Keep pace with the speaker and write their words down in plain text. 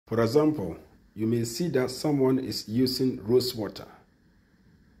For example, you may see that someone is using rose water.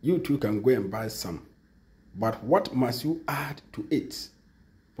 You too can go and buy some. But what must you add to it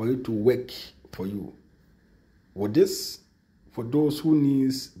for it to work for you? With this, for those who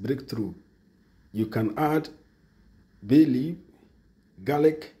needs breakthrough, you can add bay leaf,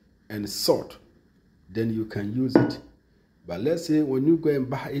 garlic, and salt. Then you can use it. But let's say when you go and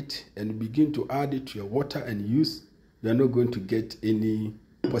buy it and begin to add it to your water and use, you are not going to get any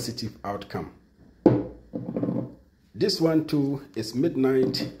positive outcome. This one too is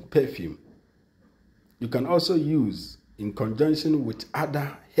midnight perfume. You can also use in conjunction with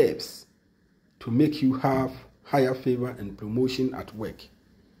other herbs to make you have higher favor and promotion at work.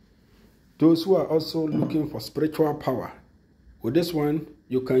 Those who are also looking for spiritual power, with this one,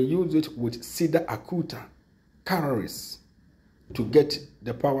 you can use it with cedar acuta, calories, to get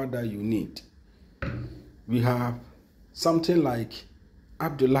the power that you need. We have something like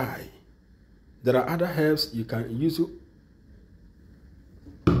Abdullahi. There are other herbs you can use